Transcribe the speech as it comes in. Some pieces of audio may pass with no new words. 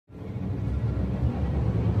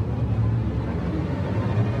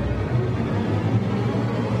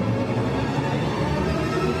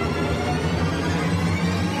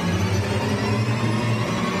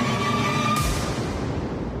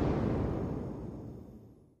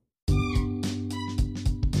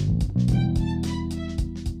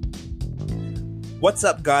What's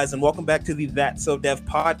up, guys, and welcome back to the That's So Dev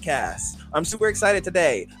podcast. I'm super excited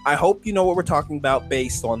today. I hope you know what we're talking about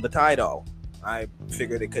based on the title. I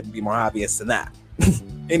figured it couldn't be more obvious than that.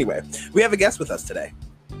 Anyway, we have a guest with us today.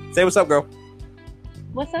 Say what's up, girl.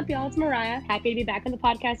 What's up, y'all? It's Mariah. Happy to be back on the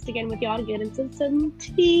podcast again with y'all to get into some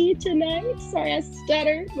tea tonight. Sorry, I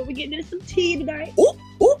stuttered, but we're getting into some tea tonight. Ooh,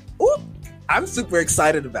 ooh, ooh. I'm super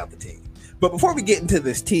excited about the tea. But before we get into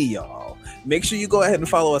this tea, y'all, make sure you go ahead and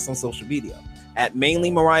follow us on social media at mainly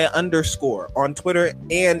Mariah _ on Twitter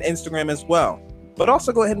and Instagram as well. But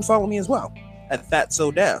also go ahead and follow me as well at That's So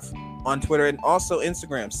Dev on Twitter and also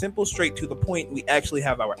Instagram. Simple, straight to the point. We actually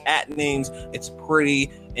have our @ names. It's pretty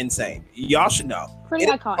insane. Y'all should know. Pretty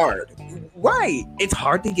iconic. Hard. Right. It's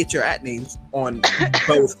hard to get your @ names on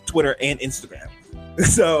both Twitter and Instagram.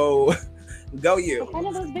 So go you. What kind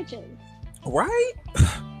of those bitches? Right?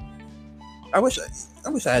 I wish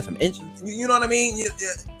I had some inches. You know what I mean?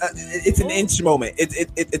 It's an inch moment.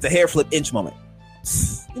 It's a hair flip inch moment.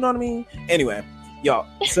 You know what I mean? Anyway, y'all.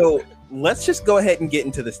 So let's just go ahead and get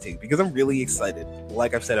into this tea because I'm really excited.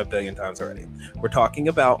 Like I've said a billion times already. We're talking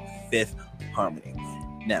about Fifth Harmony.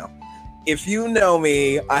 Now, if you know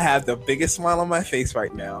me, I have the biggest smile on my face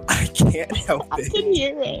right now. I can't help it. I can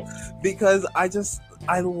hear it. Because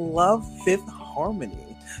I love Fifth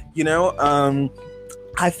Harmony. You know,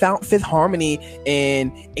 I found Fifth Harmony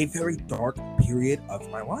in a very dark period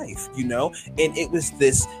of my life, you know, and it was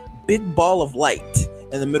this big ball of light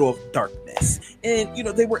in the middle of darkness. And, you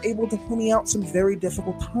know, they were able to pull me out some very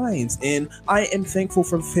difficult times. And I am thankful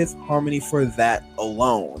for Fifth Harmony for that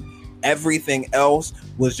alone. Everything else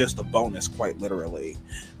was just a bonus, quite literally.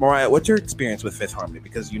 Mariah, what's your experience with Fifth Harmony?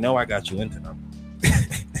 Because you know I got you into them.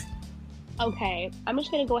 Okay, I'm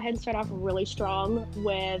just going to go ahead and start off really strong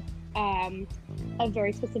with a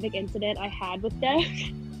very specific incident I had with Dev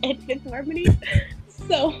at Fifth Harmony.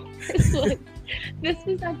 So this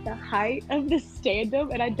was at the height of the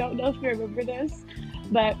stand-up, and I don't know if you remember this,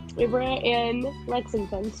 but we were in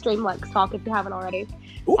Lexington, stream Lex Talk if you haven't already.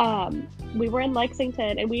 We were in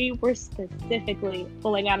Lexington, and we were specifically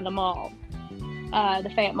pulling out of the mall,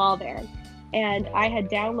 the Fayette Mall there. And I had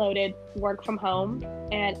downloaded Work From Home,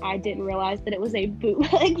 and I didn't realize that it was a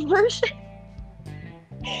bootleg version.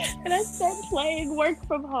 And I started playing Work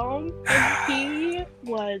From Home, and he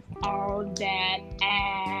was on that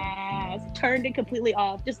ass. Turned it completely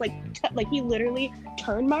off. Just like he literally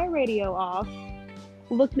turned my radio off,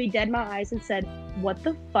 looked me dead in my eyes, and said, "What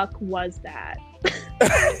the fuck was that?"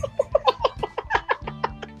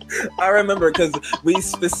 I remember because we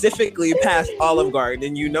specifically passed Olive Garden,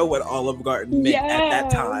 and you know what Olive Garden meant at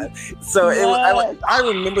that time. So I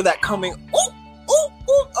remember that coming.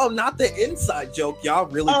 Oh, not the inside joke. Y'all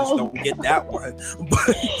really just don't get that one.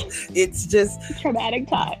 But it's just traumatic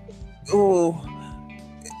time. Oh,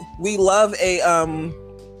 we love a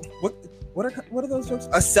what are those jokes?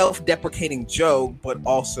 A self-deprecating joke, but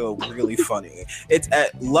also really funny. It's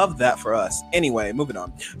love that for us. Anyway, moving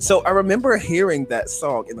on. So I remember hearing that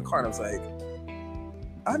song in the car, and I was like,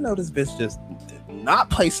 I know this bitch just did not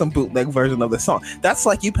play some bootleg version of the song. That's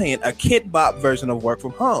like you playing a Kid Bop version of Work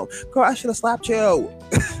From Home. Girl, I should have slapped you.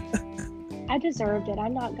 I deserved it.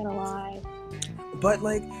 I'm not gonna lie. But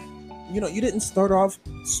like, you know, you didn't start off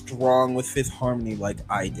strong with Fifth Harmony like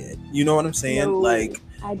I did. You know what I'm saying? No, like,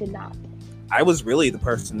 I did not. I was really the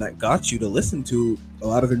person that got you to listen to a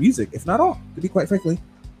lot of their music, if not all, to be quite frankly.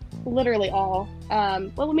 Literally all.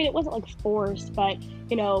 Well, I mean, it wasn't like forced, but,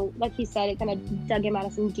 you know, like he said, it kind of dug him out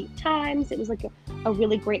of some deep times. It was like a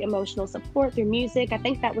really great emotional support through music. I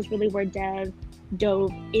think that was really where Dev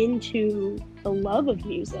dove into the love of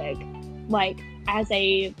music, like as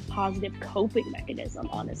a positive coping mechanism,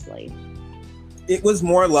 honestly. It was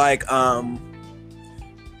more like,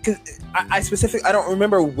 because I don't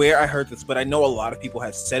remember where I heard this, but I know a lot of people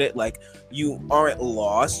have said it, like, you aren't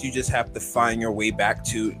lost, you just have to find your way back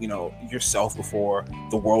to, you know, yourself before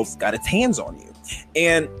the world's got its hands on you.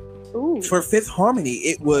 And for Fifth Harmony,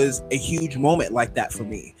 it was a huge moment like that for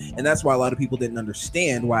me. And that's why a lot of people didn't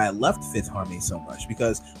understand why I left Fifth Harmony so much,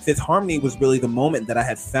 because Fifth Harmony was really the moment that I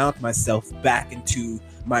had found myself back into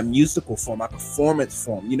my musical form, my performance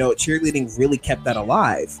form. You know, cheerleading really kept that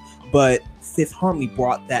alive, but Fifth Harmony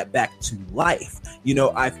brought that back to life. You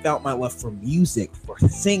know, I felt my love for music, for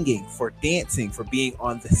singing, for dancing, for being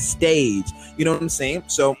on the stage. You know what I'm saying?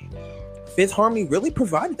 So Fifth Harmony really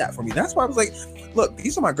provided that for me. That's why I was like, look,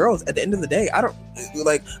 these are my girls. At the end of the day, I don't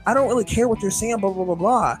really care what you're saying, blah, blah, blah,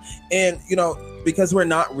 blah. And, you know, because we're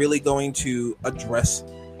not really going to address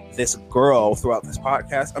this girl throughout this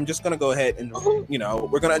podcast, I'm just going to go ahead and, you know,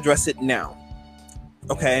 we're going to address it now.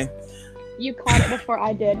 Okay? you caught it before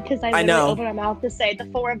I did because I literally know. opened my mouth to say the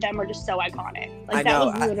four of them are just so iconic. Like I that know.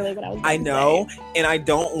 was literally what I was. I about know, to say. and I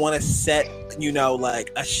don't want to set,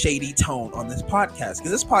 like a shady tone on this podcast,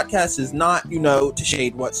 because this podcast is not, to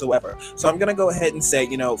shade whatsoever. So I'm gonna go ahead and say,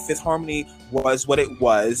 Fifth Harmony was what it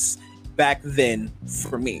was back then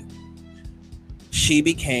for me. She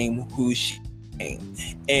became who she became,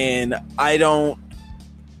 and I don't.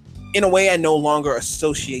 In a way, I no longer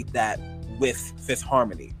associate that with Fifth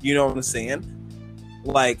Harmony. You know what I'm saying?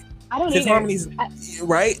 Like, I don't Fifth either. Harmony's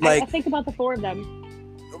right. Like, I think about the four of them.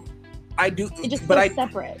 I do, It just but feels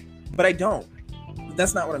separate. But I don't.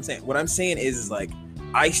 That's not what I'm saying. What I'm saying is like,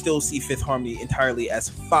 I still see Fifth Harmony entirely as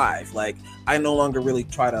five. Like, I no longer really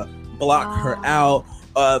try to block her out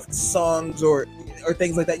of songs or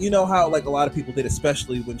things like that. You know how like a lot of people did,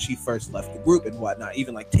 especially when she first left the group and whatnot,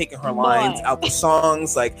 even like taking her lines out the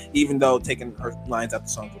songs, like even though taking her lines out the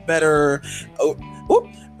songs were better.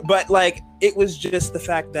 But like, it was just the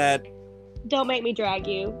fact that Don't Make Me Drag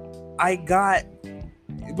You. I got,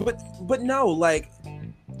 but no, like,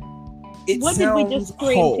 it what did we just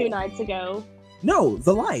scream whole. 2 nights ago? No,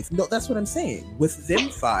 the life. No, that's what I'm saying. With them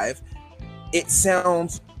five, it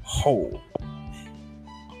sounds whole.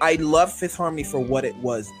 I love Fifth Harmony for what it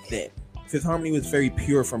was then. Fifth Harmony was very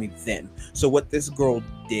pure for me then. So what this girl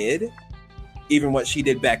did, even what she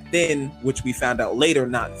did back then, which we found out later,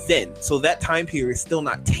 not then. So that time period is still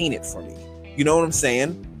not tainted for me. You know what I'm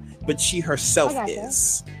saying? But she herself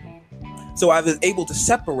is. So I was able to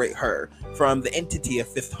separate her from the entity of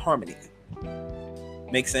Fifth Harmony.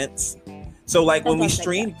 Make sense? So like when we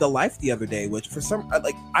streamed The Life the other day, which for some,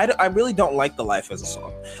 like, I really don't like The Life as a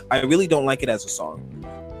song. I really don't like it as a song.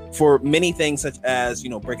 For many things, such as,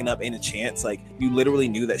 breaking up Ain't a Chance. Like, you literally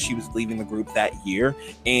knew that she was leaving the group that year,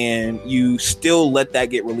 and you still let that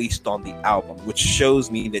get released on the album, which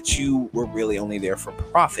shows me that you were really only there for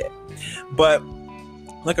profit. But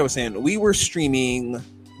like I was saying, we were streaming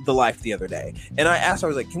The Life the other day, and I asked her, I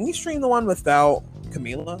was like, can we stream the one without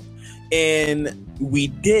Camila? And we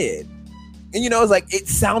did. And it was like, it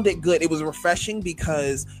sounded good. It was refreshing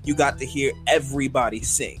because you got to hear everybody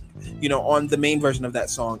sing. On the main version of that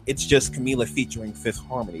song, it's just Camila featuring Fifth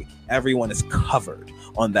Harmony. Everyone is covered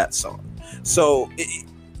on that song. So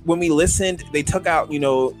when we listened, they took out,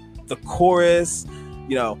 the chorus,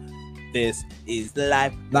 this is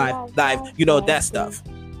life, that stuff.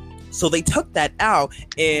 So they took that out,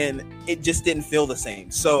 and it just didn't feel the same.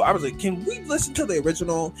 So I was like, can we listen to the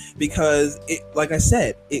original? Because it, like I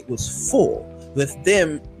said, it was full. With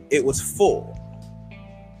them, it was full.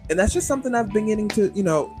 And that's just something I've been getting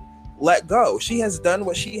to, let go. She has done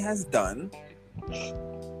what she has done.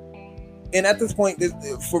 And at this point,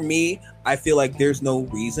 for me, I feel like there's no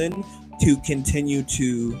reason to continue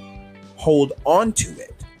to hold on to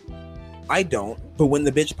it. I don't. But when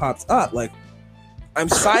the bitch pops up, like, I'm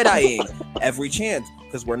side-eyeing every chance,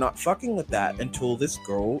 because we're not fucking with that until this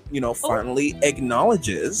girl, finally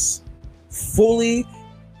fully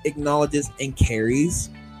acknowledges and carries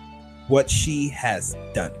what she has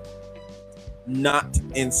done. Not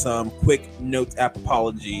in some quick notes app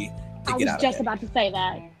apology to get out of it. I was just about to say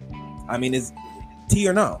that. I mean, is tea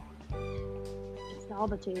or no? It's all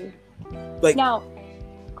the tea. Like, now,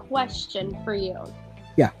 question for you.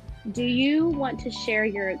 Yeah. Do you want to share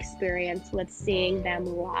your experience with seeing them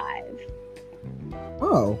live?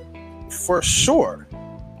 Oh, for sure.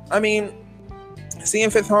 I mean,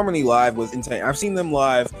 seeing Fifth Harmony live was insane. I've seen them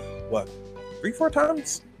live, 3-4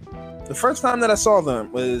 times? The first time that I saw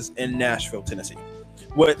them was in Nashville, Tennessee.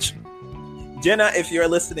 Which, Jenna, if you're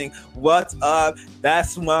listening, what's up?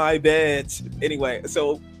 That's my bitch. Anyway,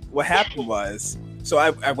 so what happened was,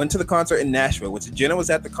 I went to the concert in Nashville, which Jenna was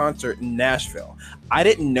at the concert in Nashville. I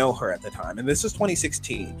didn't know her at the time, and this was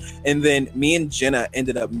 2016. And then me and Jenna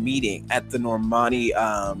ended up meeting at the Normani,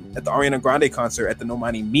 at the Ariana Grande concert at the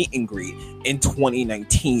Normani meet and greet in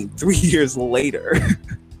 2019, 3 years later.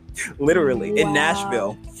 Literally, in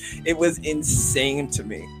Nashville. It was insane to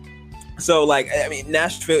me. So, like, I mean,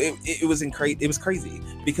 Nashville, it was crazy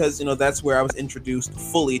because, that's where I was introduced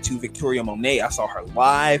fully to Victoria Monet. I saw her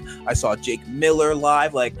live. I saw Jake Miller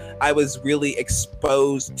live. Like, I was really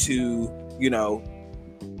exposed to,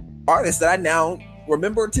 artists that I now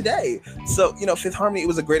remember today. So, Fifth Harmony, it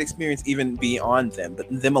was a great experience even beyond them. But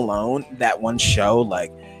them alone, that one show,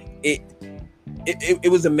 like, it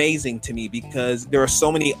was amazing to me because there are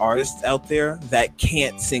so many artists out there that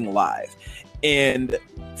can't sing live. And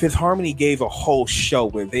Fifth Harmony gave a whole show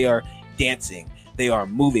where they are dancing, they are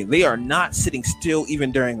moving, they are not sitting still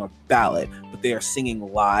even during a ballad, but they are singing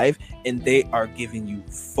live, and they are giving you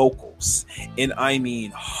vocals. And I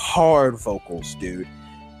mean hard vocals, dude.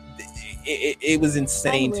 It was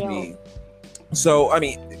insane to me. So, I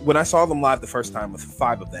mean, when I saw them live the first time with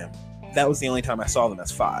 5 of them, that was the only time I saw them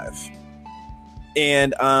as 5.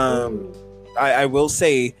 And I will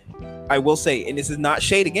say, and this is not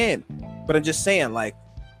shade again, but I'm just saying, like,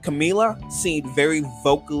 Camila seemed very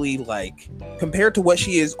vocally, like, compared to what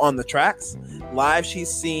she is on the tracks, live she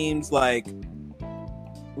seems like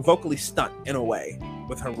vocally stunt in a way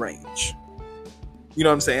with her range. You know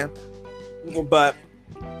what I'm saying? But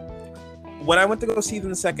when I went to go see them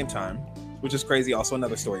the second time, which is crazy, also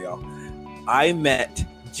another story, y'all, I met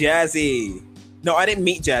Jazzy. No, I didn't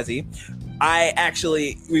meet Jazzy.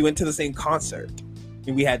 We went to the same concert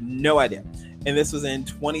and we had no idea. And this was in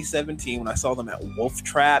 2017 when I saw them at Wolf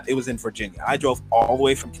Trap. It was in Virginia. I drove all the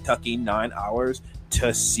way from Kentucky 9 hours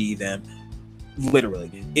to see them.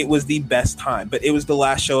 Literally, it was the best time. But it was the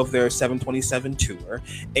last show of their 727 tour,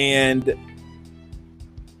 and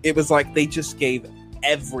it was like they just gave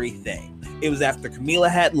everything. It was after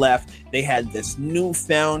Camila had left. They had this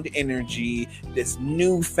newfound energy, this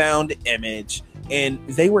newfound image, and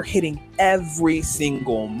they were hitting every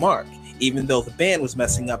single mark, even though the band was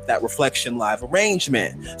messing up that Reflection Live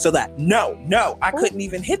arrangement. So that, no, I couldn't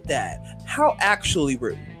even hit that. How actually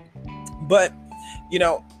rude. But, you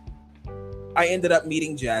know, I ended up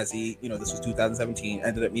meeting Jazzy. You know, this was 2017. I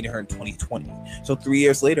ended up meeting her in 2020. So 3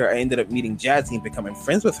 years later, I ended up meeting Jazzy and becoming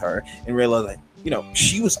friends with her and realized that, you know,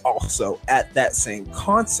 she was also at that same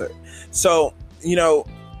concert. So, you know,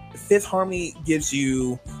 Fifth Harmony gives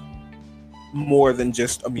you more than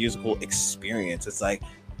just a musical experience. It's like,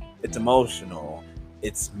 it's emotional,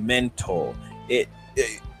 it's mental,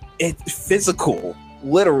 it's physical,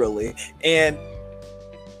 literally, and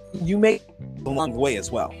you make it along the way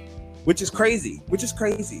as well, which is crazy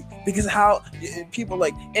because how people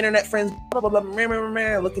like internet friends, blah, blah,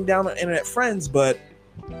 blah, looking down on internet friends, but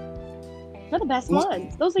they're the best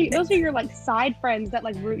ones. Those are your like side friends that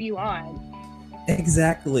like root you on.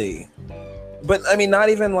 Exactly. But I mean, not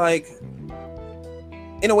even like,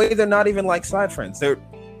 in a way, they're not even like side friends. They're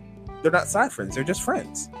not side friends. They're just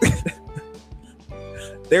friends.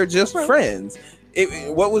 They're just friends.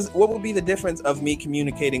 What would be the difference of me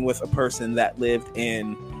communicating with a person that lived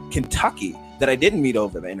in Kentucky that I didn't meet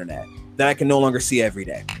over the internet, that I can no longer see every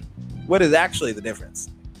day? What is actually the difference?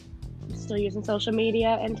 Still using social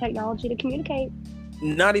media and technology to communicate.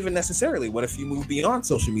 Not even necessarily. What if you move beyond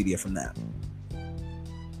social media from that?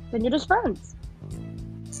 Then you're just friends.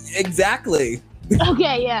 Exactly.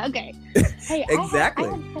 Okay, yeah, okay. Hey, exactly.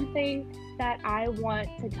 I have something that I want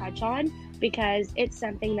to touch on because it's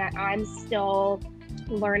something that I'm still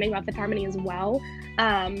learning about Fifth Harmony as well.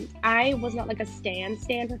 I was not like a stan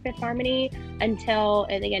for Fifth Harmony until,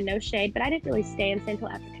 and again, no shade, but I didn't really stan until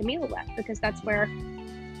after Camila left, because that's where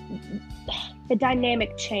the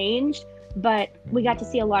dynamic changed. But we got to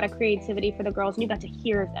see a lot of creativity for the girls, and you got to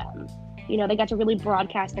hear them. You know, they got to really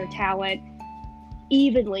broadcast their talent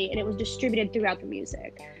evenly, and it was distributed throughout the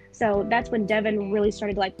music. So that's when Devin really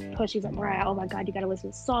started to like push. He's like, Mariah, oh my God, you gotta listen to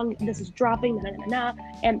this song. This is dropping,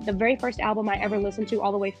 And the very first album I ever listened to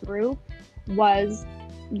all the way through was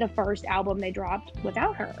the first album they dropped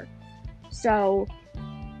without her. So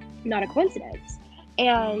not a coincidence.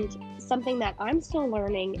 And something that I'm still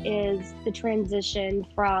learning is the transition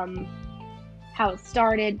from how it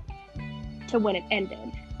started to when it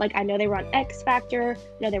ended. Like, I know they were on X Factor.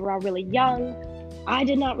 I know they were all really young. I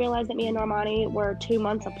did not realize that me and Normani were 2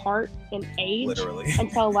 months apart in age. Literally.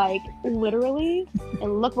 Until literally.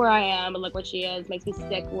 And look where I am and look what she is. Makes me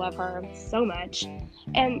sick. Love her so much.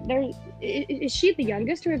 And is she the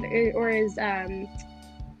youngest or is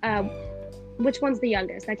which one's the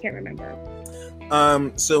youngest? I can't remember.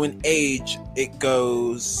 So in age, it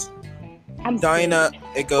goes I'm Dinah. sick.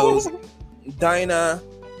 It goes Dinah,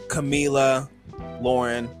 Camila,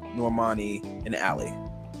 Lauren, Normani, and Allie.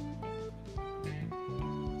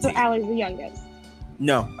 So Allie's the youngest.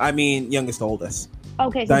 No, I mean youngest to oldest.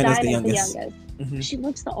 Okay, so Dinah's Dinah's the youngest. Mm-hmm. She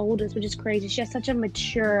looks the oldest, which is crazy. She has such a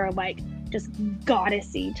mature, like, just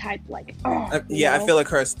goddessy type, like. Yeah, I feel like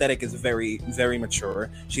her aesthetic is very, very mature.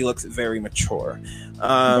 She looks very mature.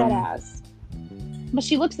 Deadass. But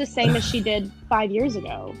she looks the same as she did 5 years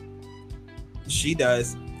ago. She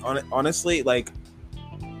does. Honestly, like,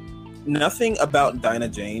 nothing about Dinah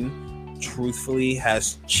Jane, truthfully,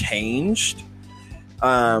 has changed.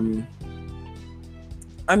 I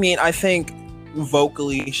mean, I think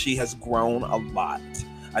vocally she has grown a lot.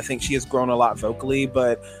 I think she has grown a lot vocally,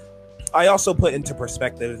 but I also put into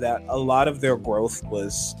perspective that a lot of their growth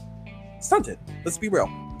was stunted. Let's be real.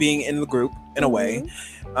 Being in the group, in a way.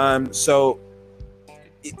 So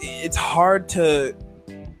it's hard to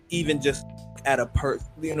even just at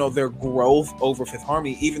their growth over Fifth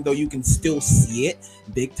Harmony, even though you can still see it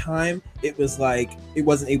big time, it was like it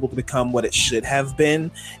wasn't able to become what it should have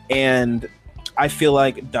been. And I feel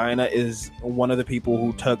like Dinah is one of the people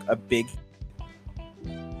who took a big.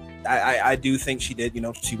 I do think she did.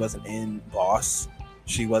 She wasn't in Boss.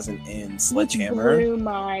 She wasn't in Sledgehammer. Blew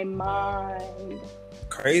my mind.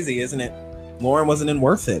 Crazy, isn't it? Lauren wasn't in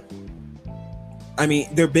Worth It. I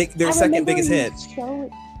mean, their second biggest hit.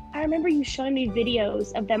 I remember you showing me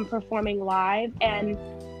videos of them performing live, and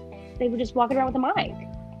they were just walking around with a mic.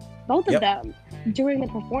 Both of them during the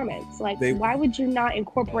performance. Like, why would you not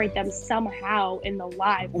incorporate them somehow in the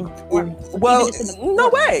live performance? Well, no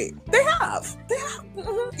way. They have.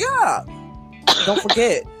 Yeah. Don't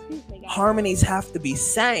forget, harmonies have to be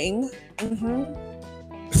sang. Go,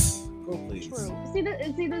 please. True.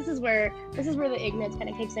 See, this is where the ignorance kind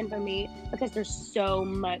of kicks in for me, because there's so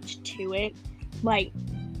much to it. Like,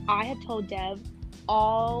 I have told Dev,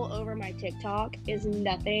 all over my TikTok is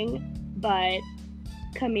nothing but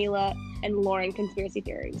Camila and Lauren conspiracy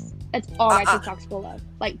theories. That's all my TikTok's full of.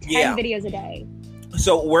 Like 10 videos a day.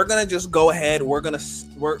 So we're gonna just go ahead. We're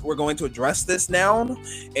going to address this now,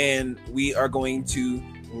 and we are going to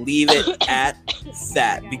leave it at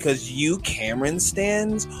that, because you Cameron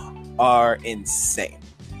stans are insane.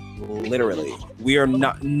 Literally, we are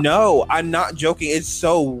not. No, I'm not joking. It's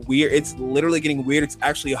so weird. It's literally getting weird. It's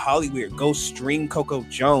actually Holly weird. Go stream Coco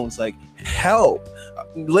Jones. Like, help.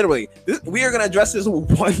 Literally, we are gonna address this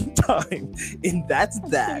one time, and that's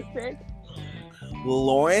that.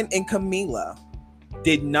 Lauren and Camila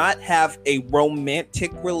did not have a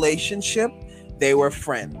romantic relationship. They were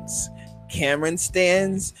friends. Cameron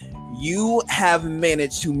stans, you have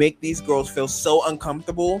managed to make these girls feel so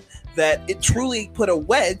uncomfortable that it truly put a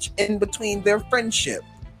wedge in between their friendship.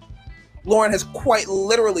 Lauren has quite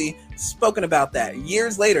literally spoken about that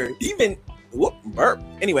years later, even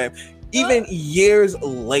years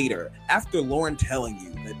later, after Lauren telling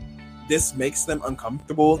you that this makes them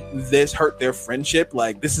uncomfortable, this hurt their friendship,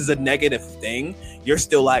 like this is a negative thing, you're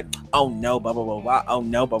still like, oh no, blah blah blah blah, oh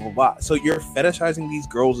no, blah blah blah. So you're fetishizing these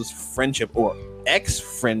girls' friendship or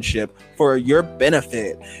ex-friendship for your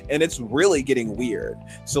benefit, and it's really getting weird.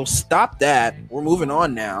 So stop that. We're moving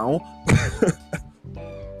on now.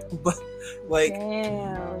 But like,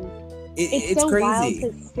 it's so crazy. wild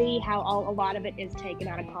to see how a lot of it is taken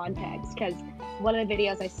out of context, because one of the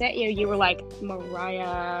videos I sent you were like,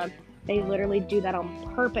 Mariah, they literally do that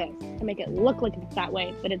on purpose to make it look like it's that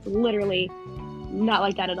way, but it's literally not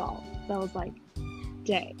like that at all. So I was like,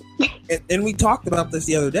 dang. And we talked about this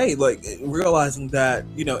the other day, like realizing that,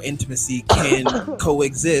 intimacy can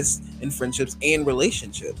coexist in friendships and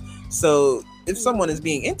relationships. So if someone is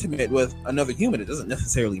being intimate with another human, it doesn't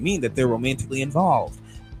necessarily mean that they're romantically involved.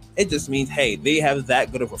 It just means, hey, they have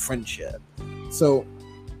that good of a friendship. So,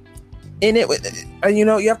 and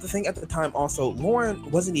you have to think at the time also,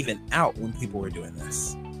 Lauren wasn't even out when people were doing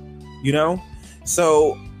this,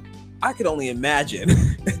 So I could only imagine.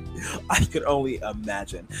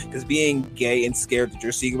 Because being gay and scared that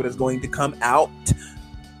your secret is going to come out,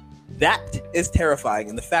 that is terrifying.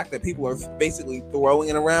 And the fact that people are basically throwing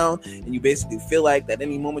it around, and you basically feel like at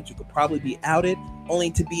any moment you could probably be outed,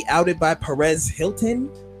 only to be outed by Perez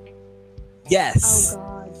Hilton. Yes. Oh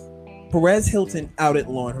God. Perez Hilton outed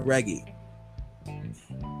Lauren Jauregui.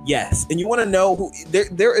 Yes. And you want to know who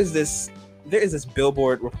there is this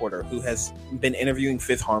Billboard reporter who has been interviewing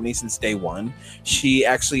Fifth Harmony since day one. She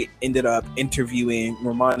actually ended up interviewing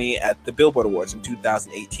Normani at the Billboard Awards in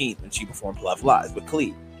 2018 when she performed Love Lies with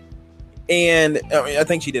Khalid. And I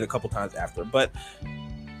think she did a couple times after. But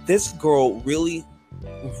this girl really,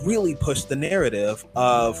 really pushed the narrative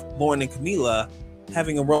of Lauren and Camila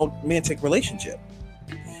having a romantic relationship.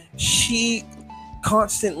 She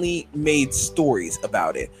constantly made stories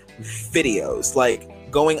about it, videos,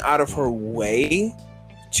 like going out of her way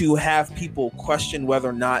to have people question whether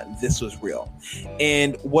or not this was real.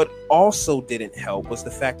 And what also didn't help was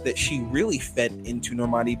the fact that she really fed into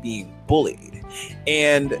Normani being bullied.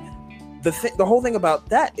 And the whole thing about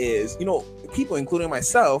that is, people, including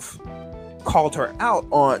myself, called her out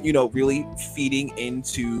on, really feeding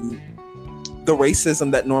into the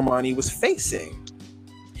racism that Normani was facing.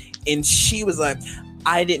 And she was like,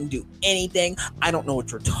 I didn't do anything. I don't know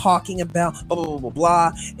what you're talking about. Blah, blah, blah, blah,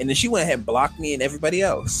 blah. And then she went ahead and blocked me and everybody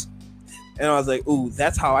else. And I was like, ooh,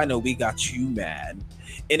 that's how I know we got you mad.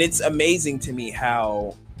 And it's amazing to me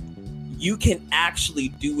how you can actually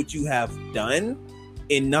do what you have done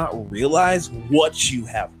and not realize what you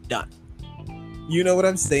have done. You know what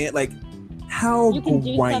I'm saying? Like, How You can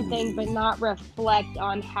do something grimy. but not reflect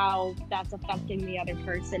on how that's affecting the other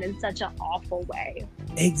person in such an awful way.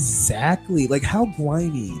 Exactly. Like, how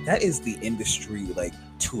grimy. That is the industry, like,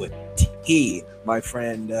 to a T, my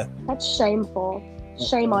friend. That's shameful.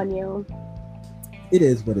 Shame on you. It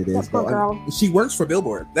is what it That is, poor though. girl. She works for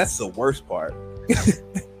Billboard. That's the worst part.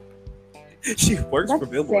 She works That's for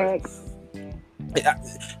Billboard. sick.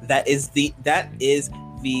 That is the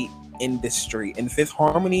industry. In Fifth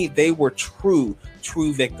Harmony, they were true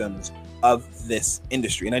victims of this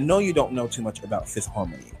industry. And I know you don't know too much about Fifth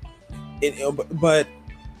Harmony, but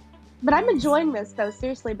But I'm enjoying this though,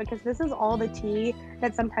 seriously, because this is all the tea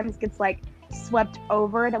that sometimes gets like swept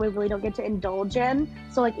over that we really don't get to indulge in.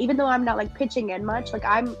 So like even though I'm not like pitching in much, like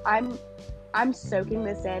I'm soaking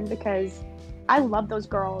this in because I love those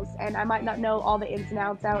girls and I might not know all the ins and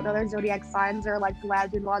outs. I don't know their zodiac signs or like the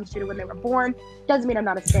latitude longitude when they were born. Doesn't mean I'm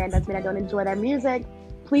not a fan, doesn't mean I don't enjoy their music.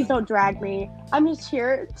 Please don't drag me. I'm just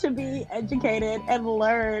here to be educated and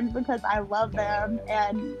learn because I love them,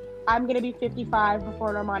 and I'm gonna be 55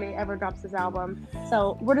 before Normani ever drops his album.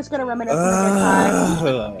 So we're just gonna reminisce on the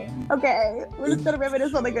good times. Okay, we're just gonna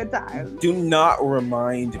reminisce on the good times. Do not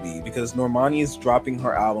remind me, because Normani is dropping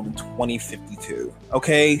her album in 2052.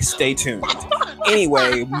 Okay, stay tuned.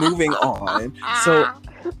 Anyway, moving on. So,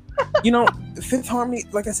 Fifth Harmony,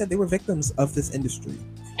 like I said, they were victims of this industry.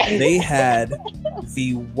 They had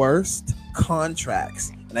the worst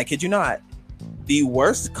contracts, and I kid you not, the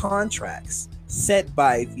worst contracts set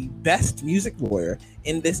by the best music lawyer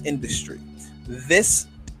in this industry. This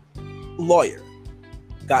lawyer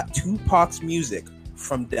got Tupac's music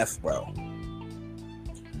from Death Row.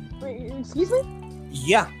 Wait, excuse me?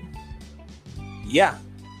 Yeah.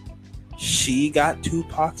 She got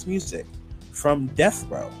Tupac's music from Death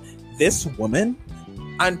Row. This woman,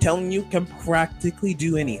 I'm telling you, can practically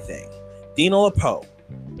do anything. Dina LaPoe.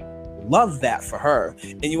 Love that for her.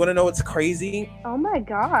 And you want to know what's crazy? Oh my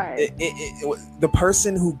god. The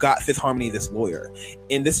person who got Fifth Harmony, this lawyer,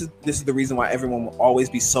 and this is the reason why everyone will always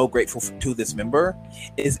be so grateful to this member,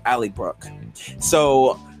 is Ally Brooke.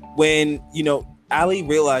 So when Ally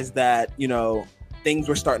realized that things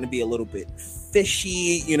were starting to be a little bit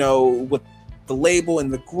fishy, with the label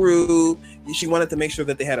and the group, she wanted to make sure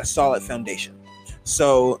that they had a solid foundation.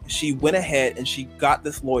 So she went ahead and she got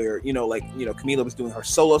this lawyer, Camila was doing her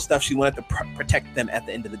solo stuff. She wanted to protect them at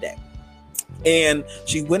the end of the day. And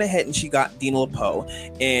she went ahead and she got Dina LaPoe,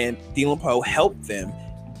 and Dina LaPoe helped them,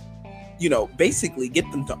 basically get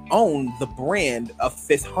them to own the brand of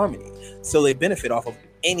Fifth Harmony. So they benefit off of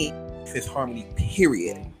any Fifth Harmony,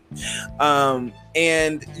 period. And,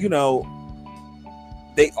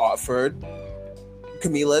 they offered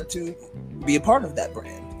Camila to be a part of that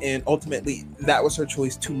brand. And ultimately, that was her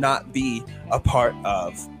choice to not be a part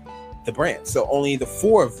of the brand. So only the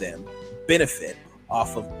four of them benefit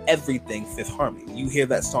off of everything Fifth Harmony. You hear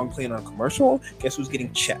that song playing on a commercial, guess who's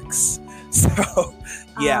getting checks? So,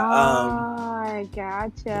 yeah. I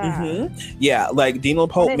gotcha. Yeah, like Dina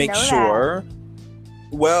LaPoe makes sure. That.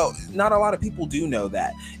 Well, not a lot of people do know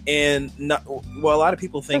that. And a lot of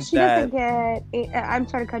people think so that... I'm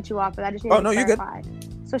sorry to cut you off, but I just need to clarify. You're good.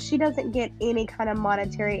 So she doesn't get any kind of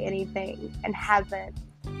monetary anything and hasn't.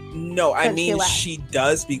 No, I mean she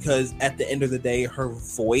does, because at the end of the day, her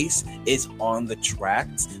voice is on the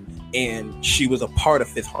tracks and she was a part of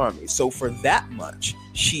Fifth Harmony. So for that much,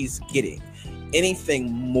 she's getting.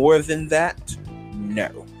 Anything more than that,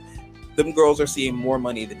 no. Them girls are seeing more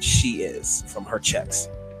money than she is from her checks.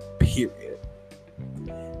 Period.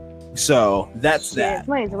 So that's that.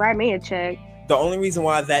 Somebody's write me a check. The only reason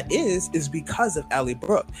why that is because of Ally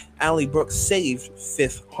Brooke. Ally Brooke saved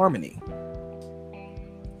Fifth Harmony.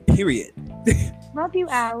 Period. Love you,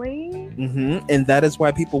 Ally. And that is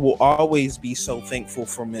why people will always be so thankful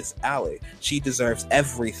for Miss Ally. She deserves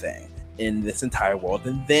everything in this entire world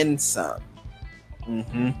and then some.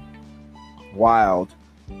 Wild.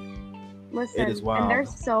 Listen, it is wild. And their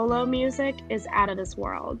solo music is out of this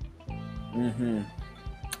world.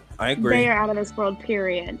 I agree. They are out of this world,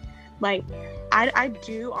 period. Like, I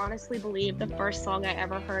do honestly believe the first song I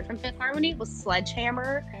ever heard from Fifth Harmony was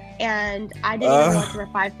Sledgehammer, and I didn't even know there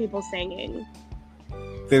were 5 people singing.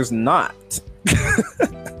 There's not.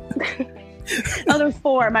 Oh, there's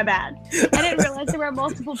 4, my bad. I didn't realize there were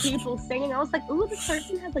multiple people singing. I was like, ooh, this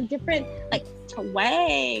person has like different like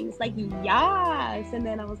twangs, like yes. And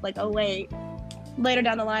then I was like, oh wait. Later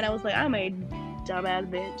down the line, I was like, I'm a dumbass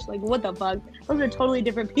bitch. Like, what the fuck? Those are totally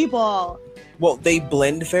different people. Well, they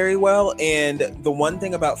blend very well, and the one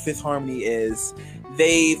thing about Fifth Harmony is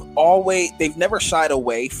they've never shied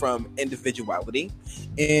away from individuality.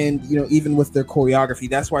 And even with their choreography,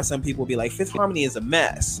 that's why some people be like, Fifth Harmony is a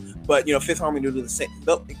mess. But Fifth Harmony will do the same.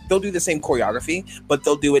 They'll do the same choreography, but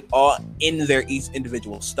they'll do it all in their each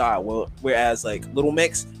individual style. Well, whereas like Little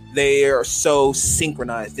Mix, they are so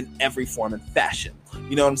synchronized in every form and fashion.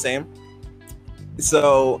 You know what I'm saying?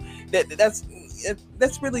 So that's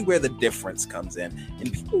really where the difference comes in.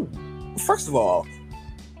 And people, first of all,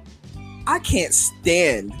 I can't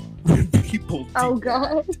stand when people do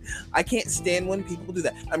God. that. I can't stand when people do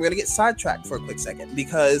that. I'm going to get sidetracked for a quick second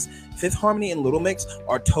because Fifth Harmony and Little Mix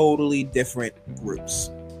are totally different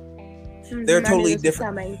groups. They're totally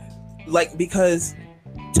different. Like, because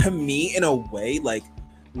to me, in a way, like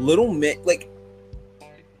Little Mix, like,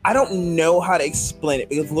 I don't know how to explain it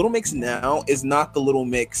because Little Mix now is not the Little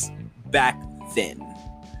Mix back then.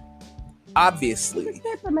 Obviously.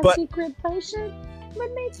 But Secret Potion?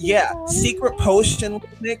 Yeah, Secret Potion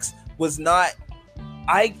mix was not.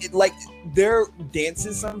 Their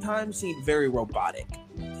dances sometimes seemed very robotic,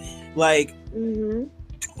 like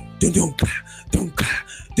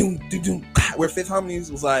where Fifth Harmonies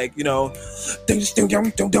was like, I'm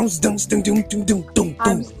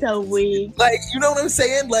so weak. Like, you know what I'm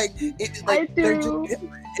saying? Like, I do.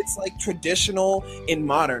 It's like traditional and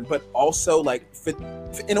modern, but also like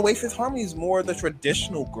in a way, Fifth Harmony is more the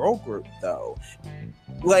traditional girl group, though.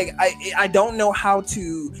 Like, I don't know how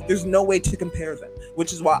to. There's no way to compare them,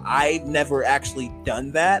 which is why I've never actually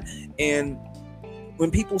done that. And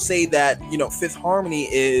when people say that Fifth Harmony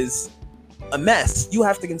is a mess, you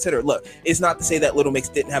have to consider. Look, it's not to say that Little Mix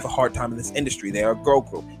didn't have a hard time in this industry. They are a girl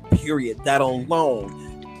group. Period. That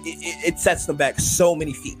alone, it sets them back so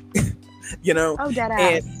many feet. Oh, dead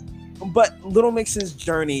ass. But Little Mix's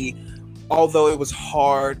journey, although it was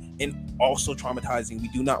hard and also traumatizing, we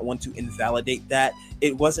do not want to invalidate that.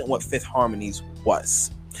 It wasn't what Fifth Harmony's was.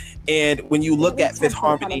 And when you look at Fifth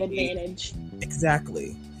Harmony,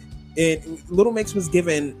 exactly. And Little Mix was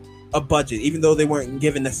given a budget, even though they weren't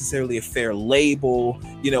given necessarily a fair label,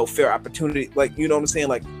 fair opportunity. Like, you know what I'm saying?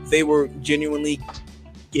 Like, they were genuinely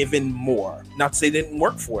given more. Not to say they didn't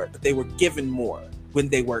work for it, but they were given more when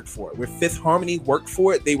they worked for it. Where Fifth Harmony worked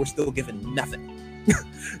for it, they were still given nothing.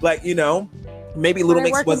 Like, maybe Little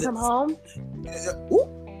Mix wasn't. From home?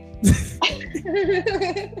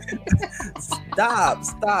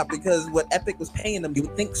 Stop, because what Epic was paying them, you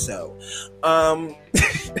would think so.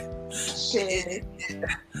 Shit.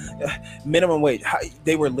 Minimum wage.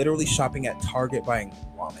 They were literally shopping at Target buying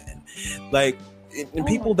ramen. Like, and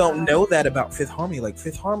people don't know that about Fifth Harmony. Like,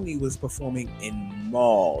 Fifth Harmony was performing in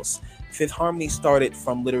malls. Fifth Harmony started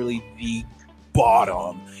from literally the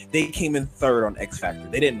bottom. They came in third on X Factor.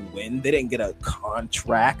 They didn't win. They didn't get a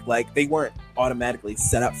contract. Like, they weren't automatically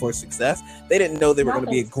set up for success. They didn't know they were going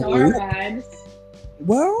to be a group.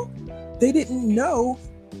 Well, they didn't know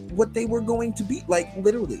what they were going to be. Like,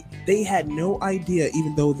 literally, they had no idea,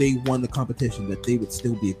 even though they won the competition, that they would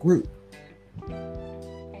still be a group.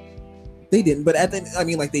 They didn't, but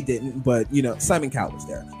they didn't, but Simon Cowell was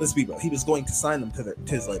there. Let's be real. He was going to sign them to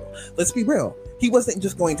his label. Let's be real. He wasn't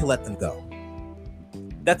just going to let them go.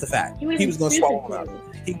 That's a fact. He was going to swallow them out.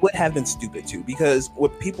 He would have been stupid too, because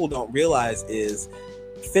what people don't realize is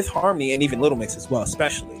Fifth Harmony, and even Little Mix as well,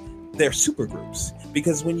 especially, they're super groups.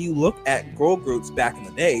 Because when you look at girl groups back in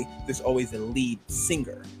the day, there's always a lead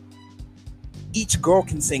singer. Each girl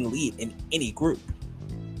can sing lead in any group.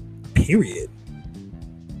 Period.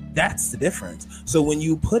 That's the difference. So when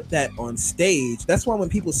you put that on stage, that's why when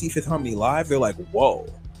people see Fifth Harmony live, they're like, whoa.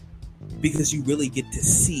 Because you really get to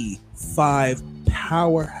see 5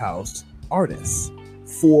 powerhouse artists.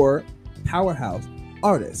 4 powerhouse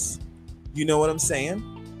artists. You know what I'm saying?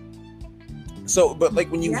 So, but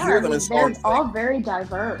like when you hear them in songs, they're all very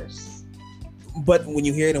diverse. But when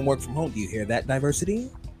you hear them work from home, do you hear that diversity?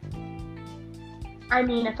 I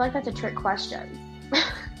mean, I feel like that's a trick question.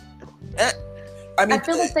 I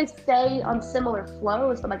feel like they stay on similar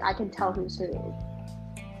flows, but like I can tell who's who.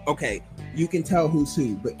 Okay, you can tell who's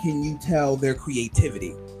who, but can you tell their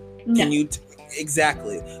creativity? No. Can you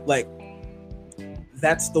exactly, like,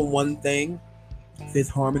 that's the one thing Fifth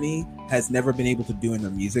Harmony has never been able to do in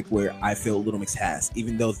their music, where I feel Little Mix has,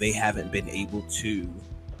 even though they haven't been able to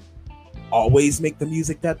always make the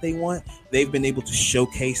music that they want. They've been able to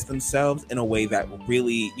showcase themselves in a way that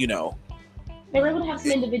really, they were able to have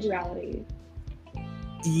some individuality.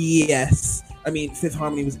 Yes. I mean, Fifth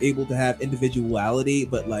Harmony was able to have individuality,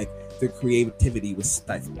 but like their creativity was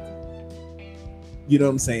stifled. You know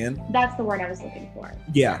what I'm saying? That's the word I was looking for.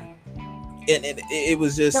 Yeah. And it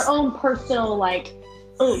was just their own personal, like,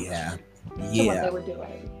 oomph yeah. to what they were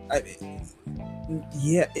doing.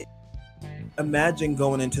 imagine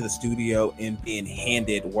going into the studio and being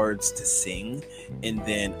handed words to sing and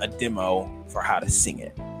then a demo for how to sing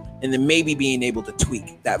it. And then maybe being able to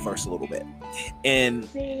tweak that verse a little bit. And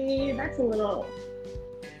see, that's a little...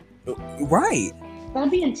 Right.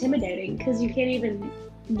 That'd be intimidating because you can't even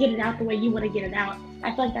get it out the way you want to get it out.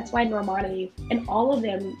 I feel like that's why Normani and all of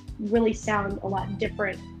them really sound a lot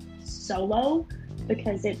different solo,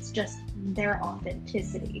 because it's just their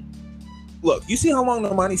authenticity. Look, you see how long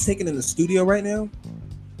Normani's taking in the studio right now?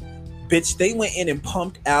 Bitch, they went in and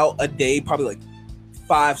pumped out a day, probably like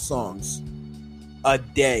 5 songs a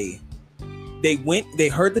day. They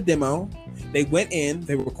heard the demo, they went in,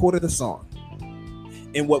 they recorded the song.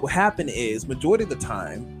 And what would happen is, majority of the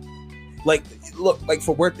time, like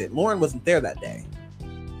for Worth It, Lauren wasn't there that day.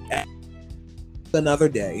 Another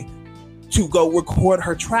day to go record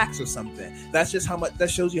her tracks or something. That's just how much, that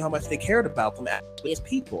shows you how much they cared about them as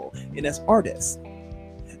people and as artists.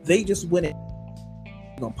 They just went in,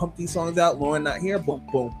 gonna pump these songs out. Lauren not here, boom,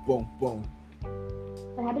 boom, boom, boom.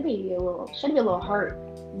 It had to be a little, should be a little hurt,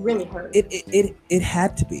 really hurt. It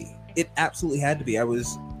had to be. It absolutely had to be. I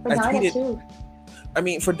tweeted too. I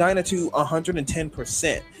mean, for Dinah too,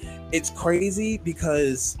 110%. It's crazy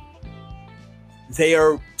because they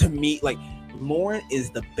are, to me, like, Lauren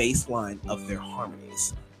is the baseline of their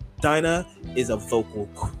harmonies. Dinah is a vocal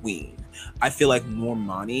queen. I feel like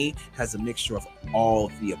Normani has a mixture of all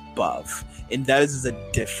of the above, and that is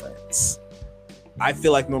a difference. I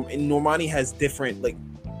feel like Normani has different, like,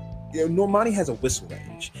 Normani has a whistle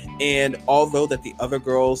range, and although that the other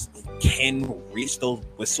girls can reach those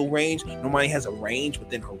whistle range, Normani has a range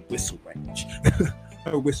within her whistle range.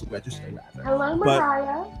 Her whistle register, rather. Hello,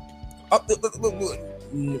 Mariah.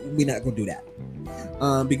 We're not gonna do that,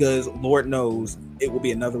 because Lord knows it will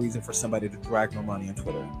be another reason for somebody to drag Normani on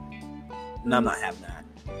Twitter, and I'm not having that.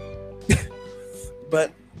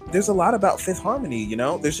 But there's a lot about Fifth Harmony, you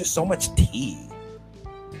know. There's just so much tea.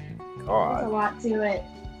 God. There's a lot to it.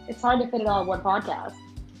 It's hard to fit it all in one podcast.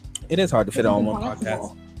 It is hard to fit it all in one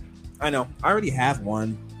podcast. I know. I already have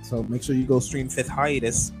one, so make sure you go stream Fifth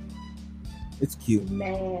Hiatus. It's cute.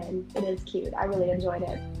 Man, it is cute. I really enjoyed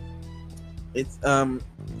it. It's I'm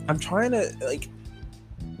trying to, like,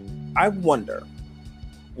 I wonder,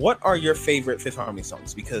 what are your favorite Fifth Harmony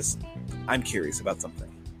songs? Because I'm curious about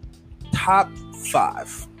something. Top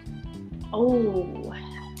 5. Oh.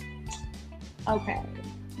 Okay.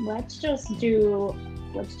 Let's just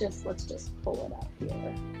pull it up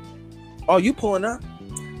here. Oh, you pulling up?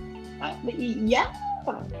 Yeah.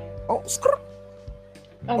 Oh, skrr.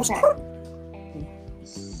 Okay. Oh,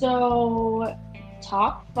 so,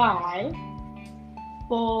 top 5.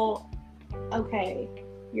 Well, okay.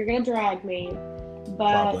 You're gonna drag me,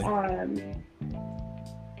 but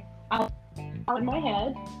out in my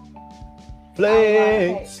head.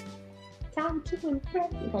 Flex. Time to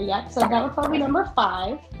impress. Okay, yeah. So that would probably be number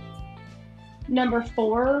 5. Number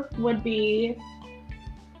 4 would be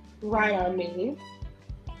Right on Me,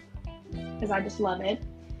 because I just love it.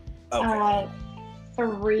 Okay.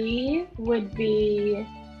 3 would be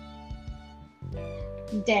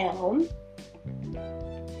Down.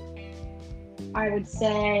 I would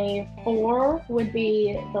say 4 would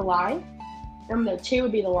be The Life. Or no, 2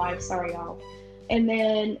 would be The Life. Sorry, y'all. And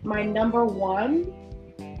then my number 1,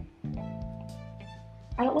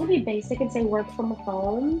 I don't want to be basic and say Work From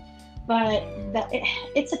Home, but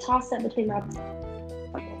it's a toss-up between that.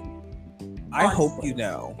 I hope you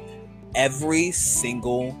know, every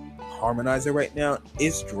single harmonizer right now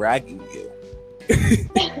is dragging you.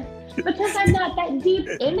 Because I'm not that deep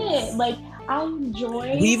in it. Like, I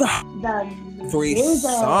enjoy the 3 music.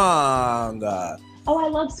 song. Oh, I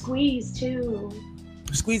love Squeeze too.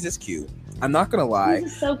 Squeeze is cute. I'm not gonna lie.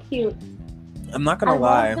 Squeeze is so cute. I'm not gonna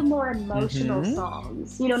lie. I love the more emotional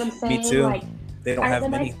songs. You know what I'm saying? Me too. Like, they don't have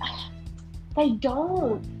many. They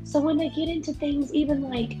don't. So when they get into things, even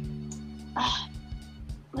like,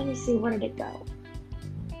 let me see, where did it go?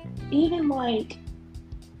 Even like,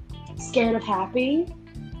 Scared of Happy.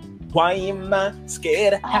 Why am I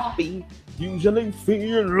scared of happy? Usually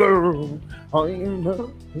feel love. I am not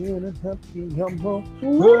scared of happy. I'm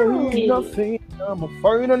afraid of nothing. I'm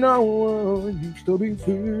afraid of no one. Used to be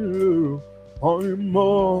feel. I'm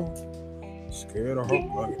scared of happy.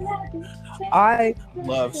 I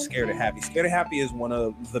love Scared of Happy. Scared of Happy is one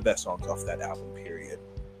of the best songs off that album. Period.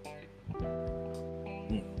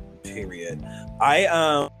 Period.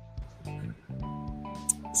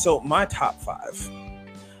 So my top 5.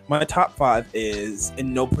 My top 5 is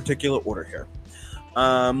in no particular order here.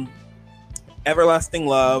 Everlasting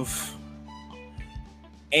Love,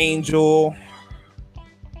 Angel.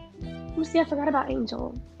 Oh, see, I forgot about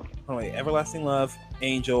Angel. Oh wait, Everlasting Love,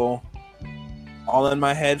 Angel, All in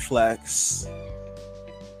My Head Flex,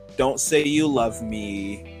 Don't Say You Love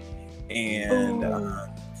Me, and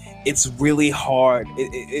it's really hard.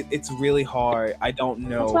 It's really hard. I don't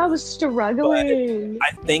know. That's why I was struggling.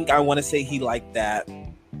 I think I want to say He Like That.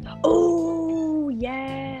 Oh,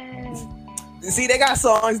 yeah. See, they got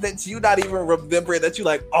songs that you not even remember that you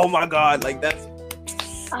like, oh my God, like that's,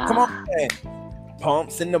 come on, man.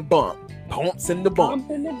 Pumps in the bump. Pumps in the bump.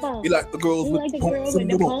 Pump in the bump. You like the girls You with like the the girl pumps with in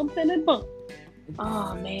the the bump. pump and the bump.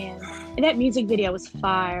 Oh, man. And that music video was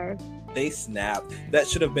fire. They snapped. That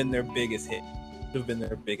should have been their biggest hit. Should have been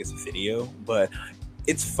their biggest video, but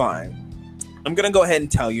it's fine. I'm going to go ahead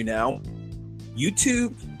and tell you now.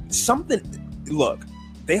 YouTube, look,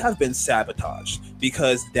 they have been sabotaged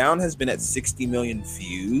because Down has been at 60 million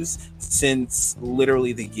views since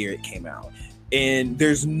literally the year it came out. And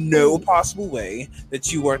there's no possible way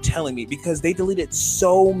that you are telling me, because they deleted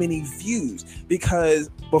so many views. Because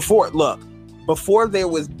before there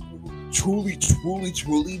was truly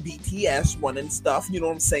BTS running stuff, you know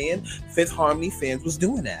what I'm saying? Fifth Harmony fans was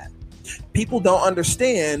doing that. People don't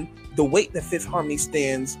understand the weight that Fifth Harmony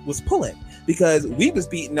stands was pulling. Because we was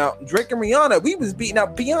beating out Drake and Rihanna. We was beating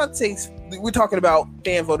out Beyonce's. We're talking about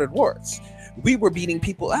fan voted awards. We were beating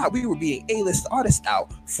people out. We were beating A-list artists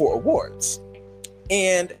out for awards.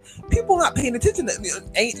 And people not paying attention to,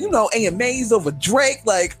 AMAs over Drake.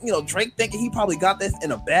 Like, Drake thinking he probably got this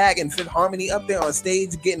in a bag, and Fifth Harmony up there on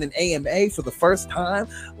stage getting an AMA for the first time.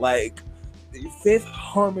 Like, Fifth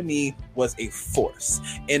Harmony was a force.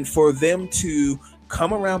 And for them to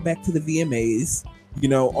come around back to the VMAs,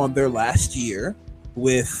 on their last year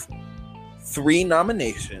with 3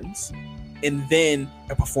 nominations, and then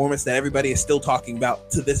a performance that everybody is still talking about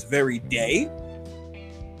to this very day.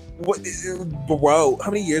 What, bro? How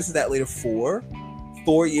many years is that later? 4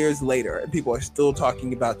 years later, and people are still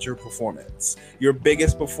talking about your performance. Your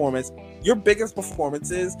biggest performances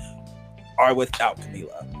are without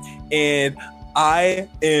Camila, and I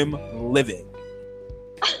am living.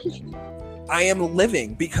 I am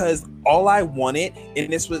living because all I wanted,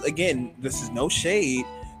 and this is no shade,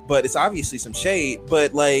 but it's obviously some shade,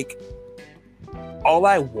 but like, all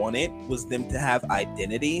I wanted was them to have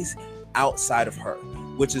identities outside of her,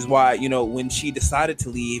 which is why, when she decided to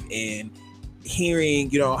leave, and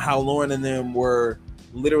hearing, how Lauren and them were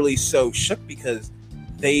literally so shook because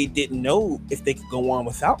they didn't know if they could go on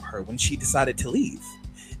without her when she decided to leave.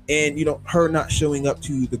 And, her not showing up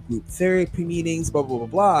to the group therapy meetings, blah, blah, blah,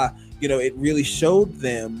 blah, it really showed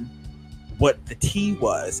them what the tea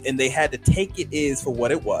was, and they had to take it is for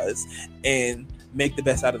what it was and make the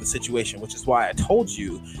best out of the situation, which is why I told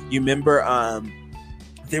you remember,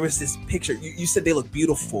 there was this picture, you said they look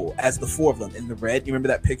beautiful as the 4 of them in the red. You remember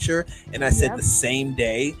that picture? And I said the same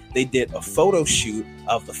day they did a photo shoot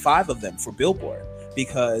of the 5 of them for Billboard,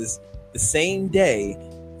 because the same day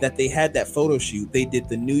that they had that photo shoot, they did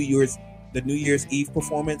the New Year's Eve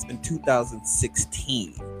performance in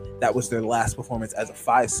 2016. That was their last performance as a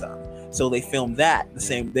 5-some. So they filmed that the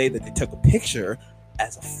same day that they took a picture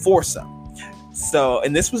as a 4-some. So,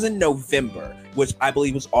 and this was in November, which I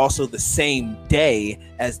believe was also the same day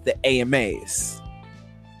as the AMAs.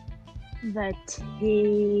 The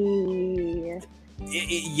tea.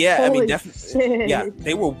 Yeah, Holy I mean, definitely. shit. Yeah,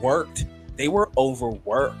 they were worked. They were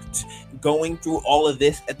overworked, going through all of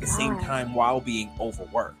this at the same time while being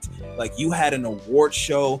overworked. Like, you had an award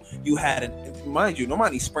show, mind you,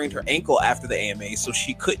 nobody sprained her ankle after the AMA, so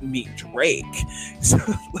she couldn't meet Drake. So,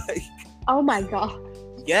 like, oh my God.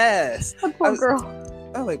 Yes. Poor girl.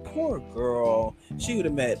 I was like, poor girl. She would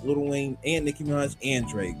have met Lil Wayne and Nicki Minaj and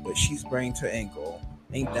Drake, but she sprained her ankle.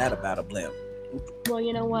 Ain't that about a blimp? Well,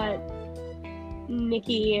 you know what?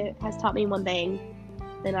 Nicki has taught me one thing.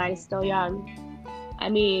 The night is still young. I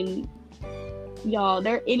mean, y'all,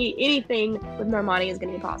 anything with Normani is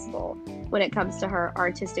going to be possible when it comes to her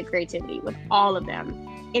artistic creativity. With all of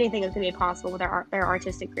them, anything is going to be possible with their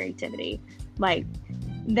artistic creativity. Like,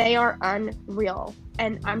 they are unreal.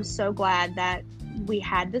 And I'm so glad that we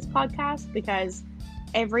had this podcast, because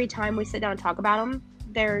every time we sit down and talk about them,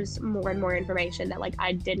 there's more and more information that, like,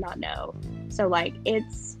 I did not know. So, like,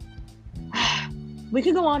 it's we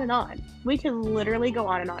could go on and on. We could literally go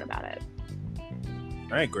on and on about it.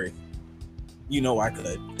 I agree. I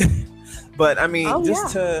could. But I mean,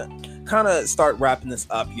 to kind of start wrapping this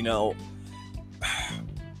up,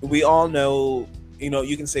 we all know,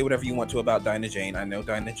 you can say whatever you want to about Dinah Jane. I know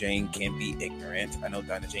Dinah Jane can be ignorant. I know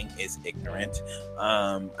Dinah Jane is ignorant.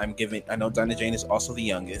 I know Dinah Jane is also the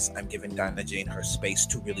youngest. I'm giving Dinah Jane her space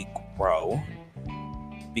to really grow,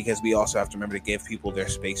 because we also have to remember to give people their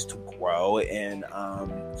space to grow. And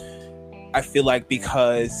I feel like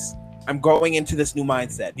because I'm going into this new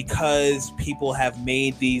mindset. Because people have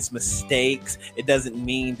made these mistakes, it doesn't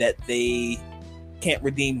mean that they can't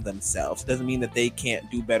redeem themselves. It doesn't mean that they can't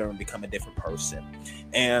do better and become a different person.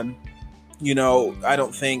 And, you know, I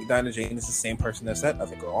don't think Dinah Jane is the same person as that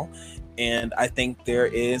other girl. And I think there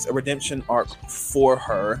is a redemption arc for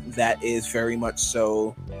her that is very much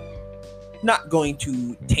so not going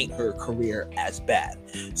to taint her career as bad.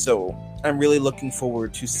 So I'm really looking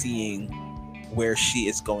forward to seeing where she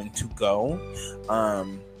is going to go.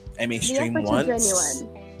 I may stream once.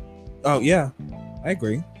 Oh yeah, I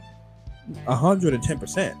agree,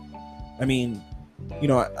 110%. I mean, you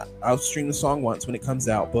know, I'll stream the song once when it comes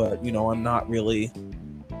out, but you know, I'm not really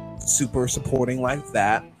super supporting like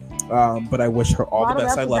that. But I wish her all the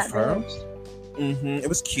best. I love her. It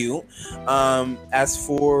was cute. As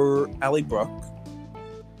for Ally Brooke,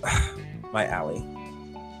 my Ally,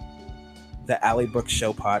 the Ally Brooke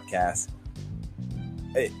Show podcast.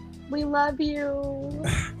 We love you.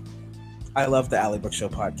 I love the Ally Brooke Show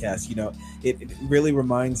podcast. You know, it really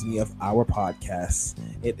reminds me of our podcast.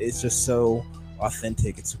 It's just so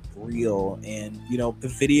authentic. It's real, and you know, the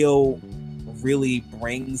video really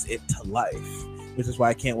brings it to life, which is why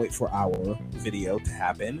I can't wait for our video to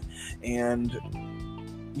happen. And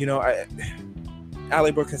you know,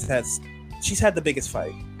 Ally Brooke she's had the biggest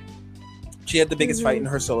fight. She had the biggest fight in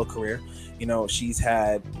her solo career. You know, she's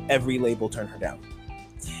had every label turn her down.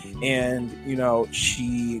 And, you know,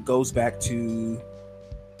 she goes back to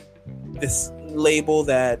this label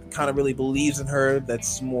that kind of really believes in her,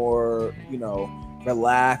 that's more, you know,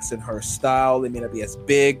 relaxed in her style. They may not be as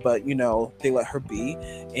big, but, you know, they let her be.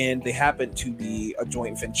 And they happen to be a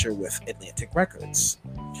joint venture with Atlantic Records.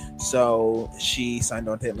 So she signed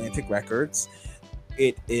on to Atlantic Records.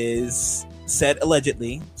 It is said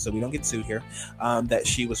allegedly, so we don't get sued here, that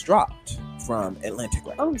she was dropped from Atlantic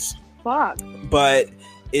Records. Oh, fuck. But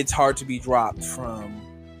it's hard to be dropped from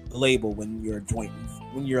a label when your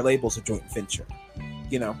label's a joint venture,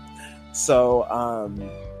 you know. So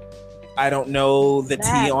I don't know the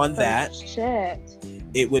tea on that. Shit.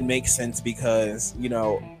 It would make sense because, you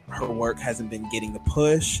know, her work hasn't been getting the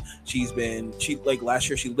push. She like last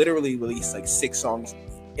year she literally released like 6 songs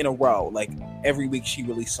in a row. Like every week she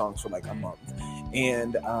released songs for like a month.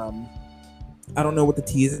 And I don't know what the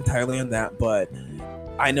tea is entirely on that, but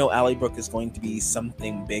I know Ally Brooke is going to be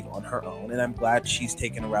something big on her own, and I'm glad she's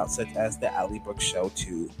taken a route such as the Ally Brooke Show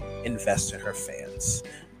to invest in her fans.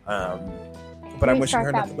 But I'm wishing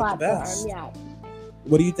her nothing but the best. Yeah.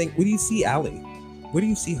 What do you think? Where do you see Ally? Where do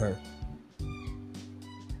you see her?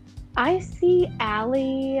 I see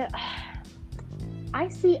Ally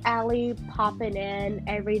popping in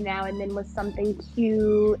every now and then with something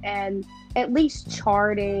cute and at least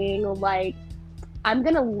charting. Like, I'm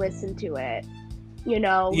gonna listen to it. You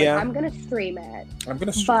know, like, I'm going to stream it.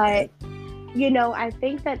 But, you know, I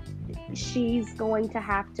think that she's going to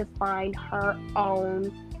have to find her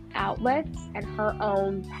own outlets and her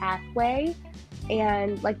own pathway.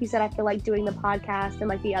 And like you said, I feel like doing the podcast and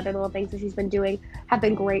like the other little things that she's been doing have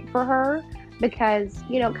been great for her because,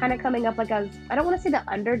 you know, kind of coming up like as, I don't want to say the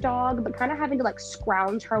underdog, but kind of having to like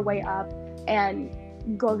scrounge her way up and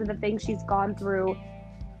go through the things she's gone through.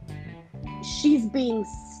 She's being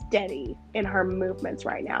steady in her movements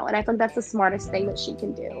right now, and I think that's the smartest thing that she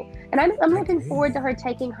can do. And I'm looking forward to her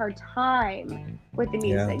taking her time with the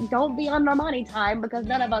music. Yeah. Don't be on Normani time because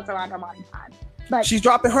none of us are on Normani time. But she's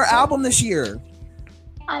dropping her album this year.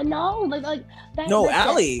 I know, like that. No,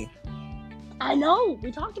 Ally. I know.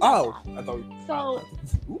 We talked about that. I thought. So,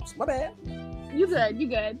 oops, my bad. You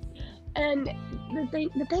good. And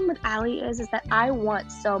the thing with Ally is that I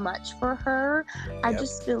want so much for her. I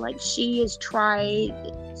just feel like she has tried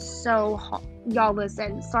so hard. Y'all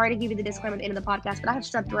listen, sorry to give you the disclaimer at the end of the podcast, but I have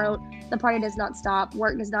strep throat. The party does not stop.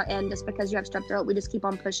 Work does not end just because you have strep throat. We just keep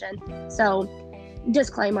on pushing. So,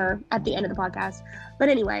 disclaimer at the end of the podcast. But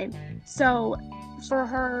anyway, so for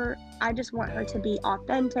her, I just want her to be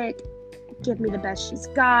authentic, give me the best she's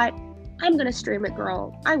got. I'm going to stream it,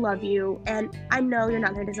 girl. I love you, and I know you're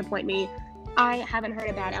not going to disappoint me. I haven't heard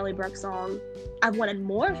a bad Ally Brooke song. I've wanted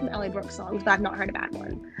more from Ally Brooke songs, but I've not heard a bad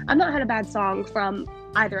one. I've not heard a bad song from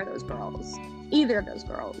either of those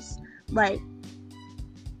girls. Like,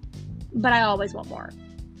 but I always want more.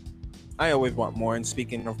 I always want more, and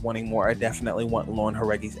speaking of wanting more, I definitely want Lauren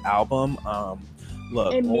Jauregui's album.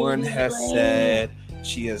 Look, Lauren has said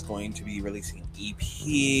she is going to be releasing an EP.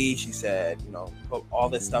 She said, you know, all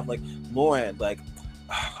this stuff. Like, Lauren, like,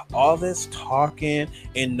 all this talking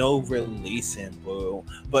and no releasing, boo.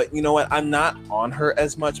 But you know what? I'm not on her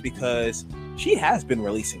as much because she has been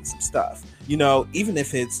releasing some stuff. You know, even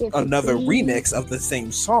if it's another remix of the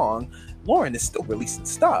same song, Lauren is still releasing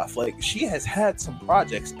stuff. Like, she has had some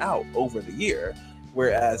projects out over the year,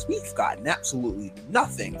 whereas we've gotten absolutely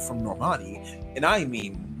nothing from Normani, and I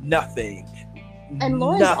mean nothing. And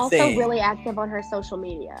Lauren's also really active on her social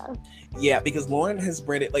media. Yeah, because Lauren has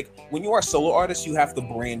branded, like, when you are a solo artist, you have to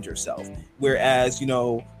brand yourself. Whereas, you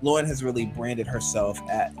know, Lauren has really branded herself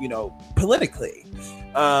at, you know, politically.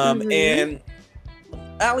 And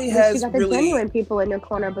Allie has she got the really genuine people in your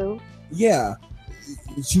corner, boo. Yeah,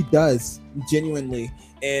 she does, genuinely.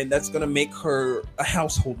 And that's going to make her a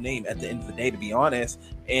household name at the end of the day, to be honest.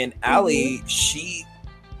 And Allie,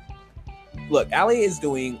 Allie is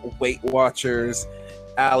doing Weight Watchers.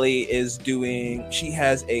 Allie is doing, she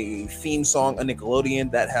has a theme song on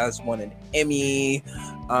Nickelodeon that has won an Emmy.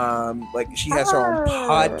 Like, she has her own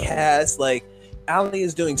podcast. Like, Allie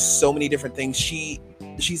is doing so many different things.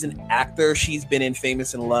 She's an actor. She's been in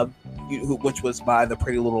Famous and Love, which was by the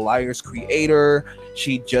Pretty Little Liars creator.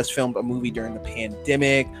 She just filmed a movie during the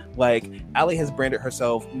pandemic. Like, Allie has branded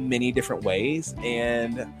herself many different ways.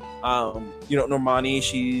 And, you know, Normani,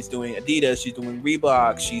 she's doing Adidas, she's doing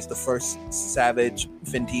Reebok, she's the first Savage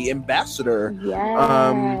Fenty ambassador.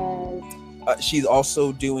 Yes. She's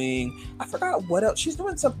also doing, I forgot what else she's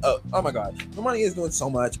doing. Oh my god, Normani is doing so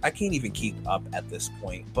much, I can't even keep up at this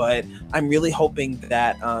point. But I'm really hoping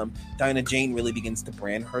that Dinah Jane really begins to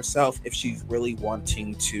brand herself if she's really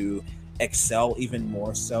wanting to excel even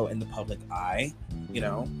more so in the public eye. You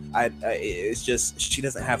know, it's just, she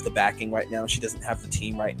doesn't have the backing right now. She doesn't have the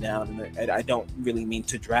team right now. And I don't really mean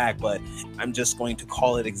to drag, but I'm just going to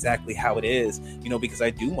call it exactly how it is, you know, because I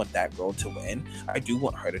do want that girl to win. I do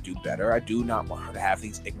want her to do better. I do not want her to have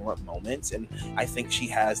these ignorant moments. And I think she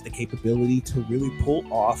has the capability to really pull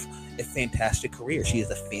off a fantastic career. She is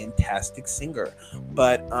a fantastic singer,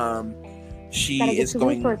 but she is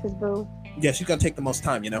going, resources, boo. Yeah, she's going to take the most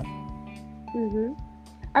time, you know?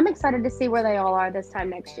 I'm excited to see where they all are this time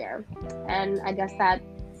next year. And I guess that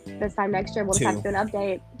this time next year we'll just have to do an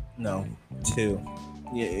update. No, 2.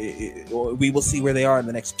 We will see where they are in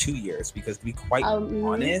the next 2 years, because to be quite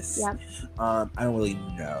honest, I don't really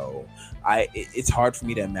know. It's hard for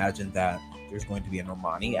me to imagine that there's going to be a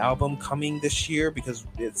Normani album coming this year, because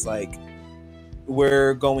it's like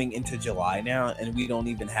we're going into July now and we don't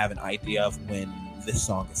even have an idea of when this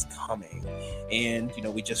song is coming. And you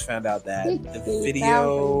know, we just found out that the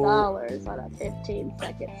video $60,000 on a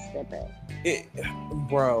 15-second snippet.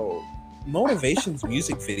 Bro, Motivation's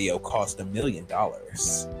music video cost $1 million.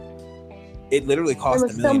 It literally cost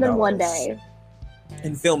 $1 million. It was filmed in one day.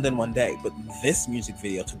 And filmed in one day, but this music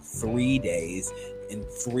video took 3 days in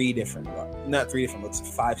 3 different looks. Not 3 different looks,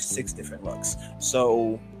 5-6 different looks.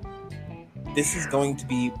 So this is going to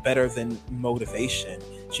be better than Motivation.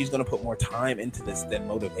 She's going to put more time into this than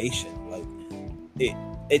Motivation. Like,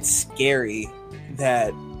 it's scary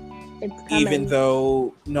that even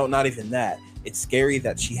though, no, not even that. It's scary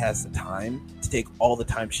that she has the time to take all the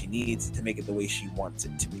time she needs to make it the way she wants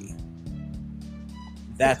it to be.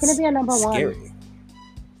 That's going to be a number scary. One.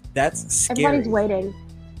 That's scary. Everybody's waiting.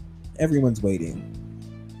 Everyone's waiting.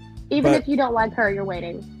 Even if you don't like her, you're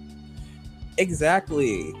waiting.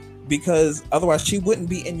 Exactly. Because otherwise she wouldn't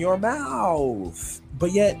be in your mouth.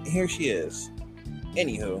 But yet, here she is.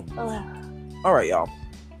 Anywho. All right, y'all.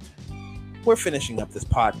 We're finishing up this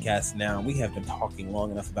podcast now. We have been talking long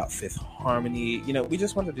enough about Fifth Harmony. You know, we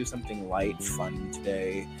just want to do something light, fun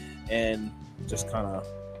today, and just kind of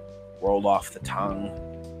roll off the tongue.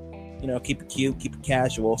 You know, keep it cute, keep it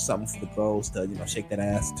casual, something for the girls to, you know, shake that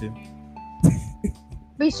ass to.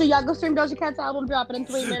 Be sure y'all go stream Doja Cat's album, dropping in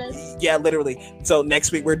 3 minutes. Yeah, literally. So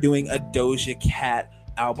next week we're doing a Doja Cat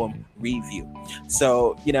album review.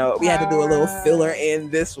 So, you know, we had to do a little filler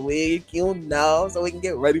in this week, you know, so we can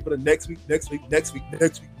get ready for the next week.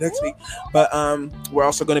 But we're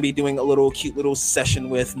also going to be doing a cute little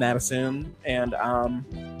session with Madison, and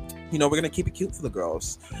you know, we're going to keep it cute for the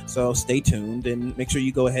girls. So stay tuned and make sure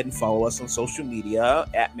you go ahead and follow us on social media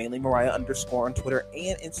at MainlyMariah _ on Twitter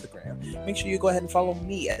and Instagram. Make sure you go ahead and follow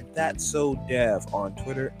me at ThatSoDev on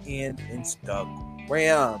Twitter and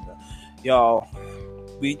Instagram. Y'all,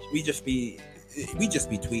 we just be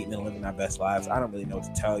tweeting and living our best lives. I don't really know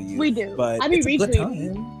what to tell you. We do. But I be it's a good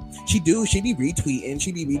retweeting. time. She be retweeting.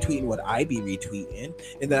 She be retweeting what I be retweeting.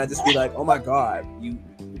 And then I just be like, oh my God, you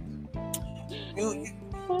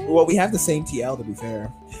well, we have the same TL, to be fair.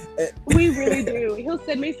 We really do. He'll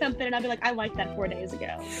send me something and I'll be like, I liked that 4 days ago.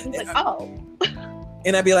 He's like, oh.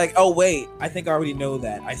 And I'd be like, oh, wait, I think I already know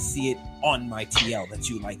that. I see it on my TL that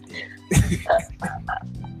you liked it.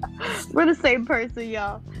 We're the same person,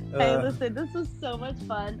 y'all. Hey, listen, this was so much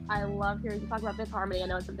fun. I love hearing you talk about Fifth Harmony. I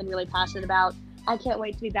know it's something really passionate about. I can't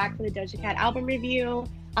wait to be back for the Doja Cat album review.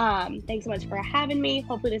 Thanks so much for having me.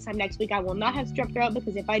 Hopefully this time next week I will not have strep throat,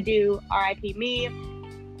 because if I do, RIP me.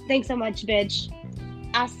 Thanks so much, bitch.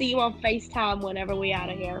 I'll see you on FaceTime whenever we out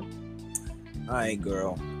of here. All right,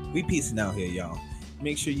 girl. We peacing out here, y'all.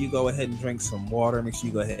 Make sure you go ahead and drink some water. Make sure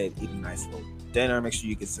you go ahead and eat a nice little dinner. Make sure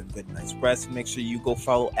you get some good night's rest. And make sure you go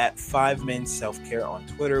follow at 5 Men Self Care on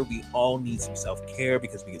Twitter. We all need some self care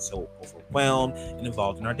because we get so overwhelmed and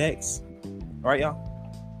involved in our days. All right, y'all.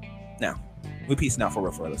 Now, we peacing out for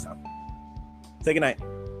real this time. Say good night.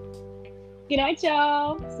 Good night,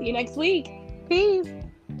 y'all. See you next week. Peace.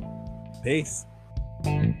 Peace.